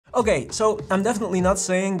Okay, so I'm definitely not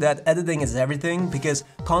saying that editing is everything, because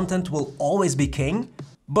content will always be king,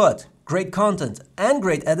 but great content and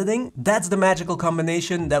great editing, that's the magical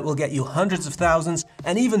combination that will get you hundreds of thousands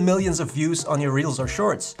and even millions of views on your reels or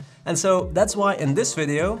shorts. And so that's why in this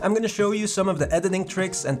video, I'm gonna show you some of the editing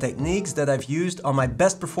tricks and techniques that I've used on my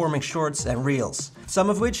best performing shorts and reels,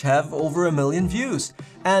 some of which have over 1 million views.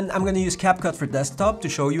 And I'm gonna use CapCut for desktop to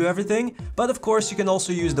show you everything, but of course you can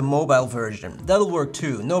also use the mobile version. That'll work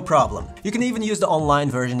too, no problem. You can even use the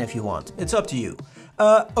online version if you want, it's up to you.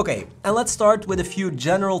 Okay, and let's start with a few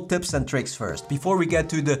general tips and tricks first, before we get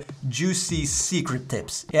to the juicy secret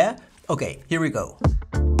tips, yeah? Okay, here we go.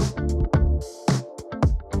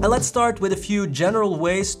 And let's start with a few general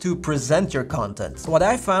ways to present your content. What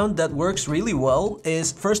I found that works really well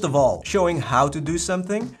is, first of all, showing how to do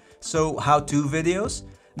something, so how-to videos.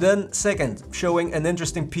 Then second, showing an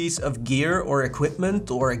interesting piece of gear or equipment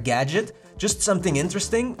or a gadget, just something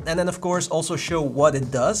interesting, and then of course also show what it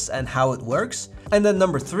does and how it works. And then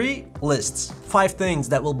number 3, lists. 5 things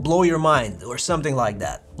that will blow your mind or something like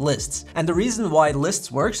that, lists. And the reason why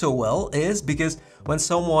lists work so well is because when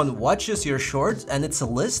someone watches your short and it's a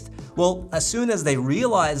list, well, as soon as they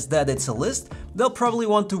realize that it's a list, they'll probably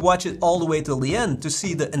want to watch it all the way till the end to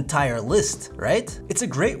see the entire list, right? It's a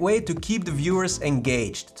great way to keep the viewers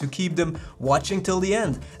engaged, to keep them watching till the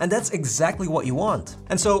end, and that's exactly what you want.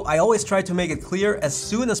 And so I always try to make it clear as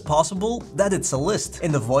soon as possible that it's a list,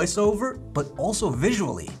 in the voiceover, but also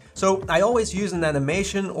visually. So I always use an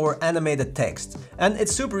animation or animated text, and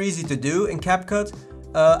it's super easy to do in CapCut.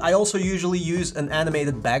 I also usually use an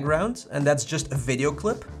animated background, and that's just a video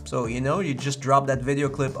clip. So, you know, you just drop that video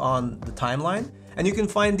clip on the timeline, and you can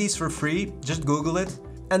find these for free, just Google it.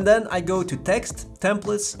 And then I go to text,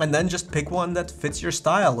 templates, and then just pick one that fits your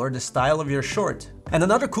style or the style of your short. And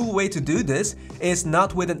another cool way to do this is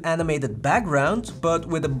not with an animated background, but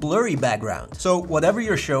with a blurry background. So whatever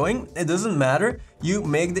you're showing, it doesn't matter, you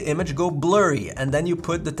make the image go blurry and then you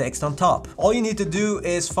put the text on top. All you need to do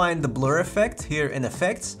is find the blur effect here in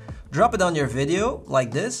Effects, drop it on your video like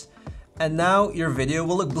this, and now your video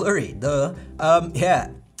will look blurry, duh.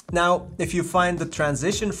 Yeah. Now, if you find the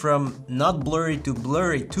transition from not blurry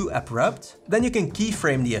too abrupt, then you can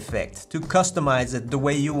keyframe the effect to customize it the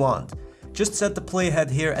way you want. Just set the playhead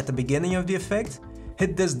here at the beginning of the effect,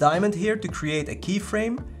 hit this diamond here to create a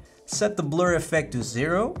keyframe, set the blur effect to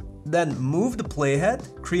 0, then move the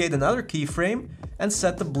playhead, create another keyframe, and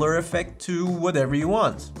set the blur effect to whatever you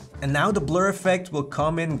want. And now the blur effect will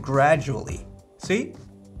come in gradually. See?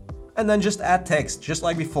 And then just add text, just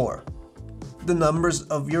like before. The numbers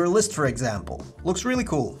of your list, for example. Looks really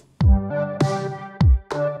cool.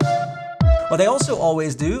 What I also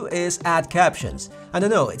always do is add captions. I don't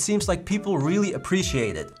know, it seems like people really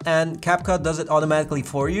appreciate it, and CapCut does it automatically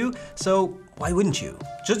for you, so why wouldn't you?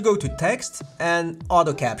 Just go to text and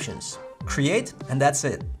auto captions. Create, and that's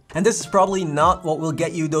it. And this is probably not what will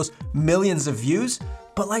get you those millions of views,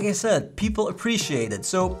 but like I said, people appreciate it,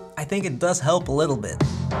 so I think it does help a little bit.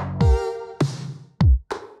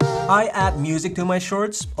 I add music to my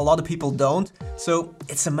shorts, a lot of people don't, so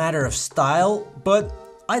it's a matter of style, but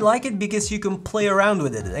I like it because you can play around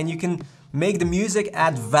with it and you can make the music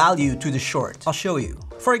add value to the short. I'll show you.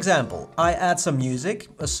 For example, I add some music,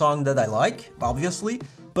 a song that I like, obviously,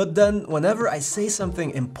 but then whenever I say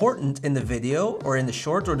something important in the video or in the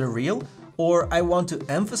short or the reel, or I want to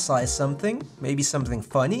emphasize something, maybe something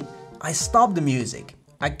funny, I stop the music.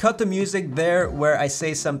 I cut the music there where I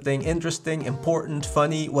say something interesting, important,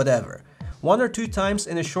 funny, whatever. 1 or 2 times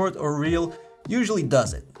in a short or reel usually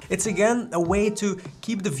does it. It's again a way to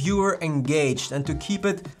keep the viewer engaged and to keep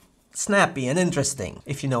it snappy and interesting,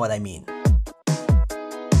 if you know what I mean.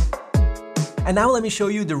 And now let me show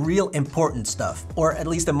you the real important stuff, or at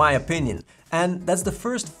least in my opinion. And that's the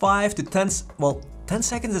first 5 to 10, well, 10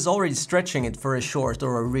 seconds is already stretching it for a short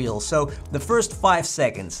or a reel, so the first 5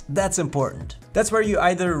 seconds, that's important. That's where you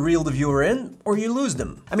either reel the viewer in or you lose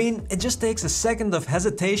them. I mean, it just takes a second of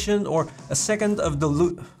hesitation or a second of the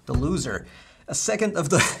loser. A second of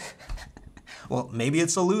the... well, maybe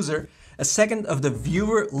it's a loser. A second of the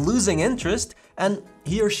viewer losing interest and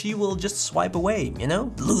he or she will just swipe away, you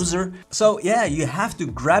know? Loser. So yeah, you have to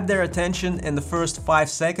grab their attention in the first 5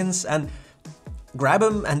 seconds and grab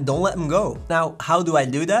them and don't let them go. Now, how do I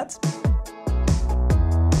do that?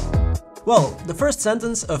 Well, the first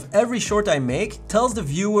sentence of every short I make tells the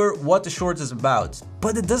viewer what the short is about,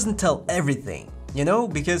 but it doesn't tell everything, you know,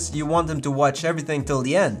 because you want them to watch everything till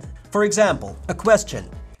the end. For example, a question.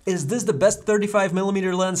 Is this the best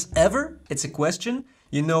 35mm lens ever? It's a question.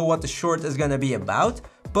 you know what the short is gonna be about,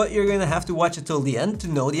 but you're gonna have to watch it till the end to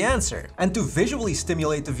know the answer. And to visually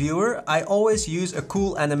stimulate the viewer, I always use a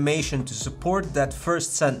cool animation to support that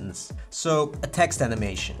first sentence. So, a text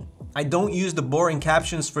animation. I don't use the boring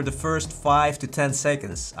captions for the first 5 to 10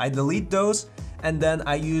 seconds. I delete those and then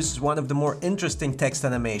I use one of the more interesting text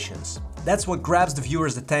animations. That's what grabs the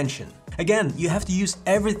viewer's attention. Again, you have to use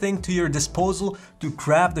everything to your disposal to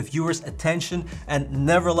grab the viewer's attention and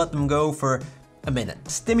never let them go for a minute.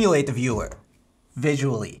 Stimulate the viewer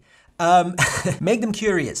visually. Make them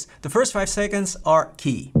curious. The first 5 seconds are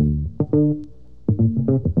key.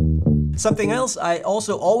 Something else I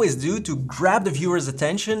also always do to grab the viewer's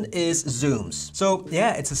attention is zooms. So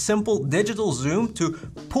yeah, it's a simple digital zoom to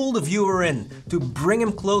pull the viewer in, to bring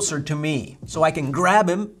him closer to me, so I can grab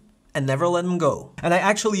him and never let him go. And I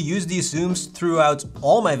actually use these zooms throughout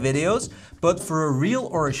all my videos, but for a reel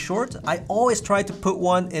or a short, I always try to put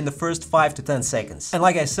one in the first 5 to 10 seconds. And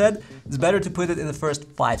like I said, it's better to put it in the first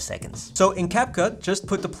 5 seconds. So in CapCut, just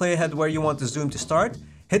put the playhead where you want the zoom to start,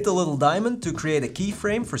 hit the little diamond to create a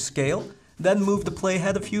keyframe for scale, then move the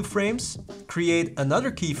playhead a few frames, create another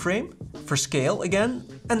keyframe for scale again,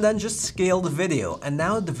 and then just scale the video. And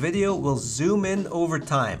now the video will zoom in over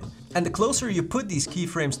time. And the closer you put these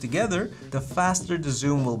keyframes together, the faster the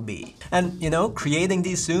zoom will be. And you know, creating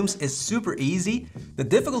these zooms is super easy. The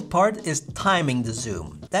difficult part is timing the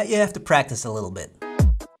zoom. That you have to practice a little bit.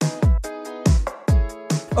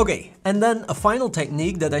 Okay, and then a final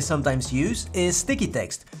technique that I sometimes use is sticky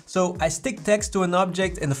text. So I stick text to an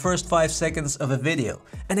object in the first 5 seconds of a video.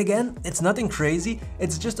 And again, it's nothing crazy,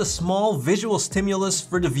 it's just a small visual stimulus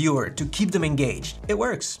for the viewer to keep them engaged. It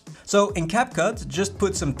works. So in CapCut, just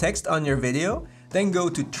put some text on your video, then go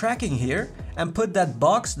to tracking here and put that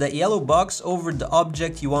box, that yellow box, over the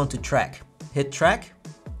object you want to track. Hit track,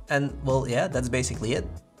 and well, yeah, that's basically it.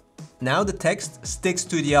 Now the text sticks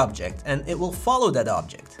to the object and it will follow that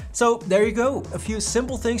object. So there you go, a few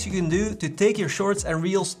simple things you can do to take your shorts and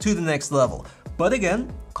reels to the next level. But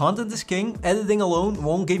again, content is king, editing alone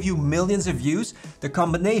won't give you millions of views. The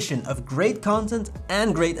combination of great content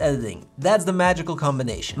and great editing, that's the magical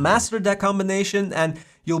combination. Master that combination and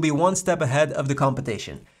you'll be one step ahead of the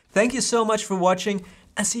competition. Thank you so much for watching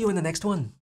and see you in the next one.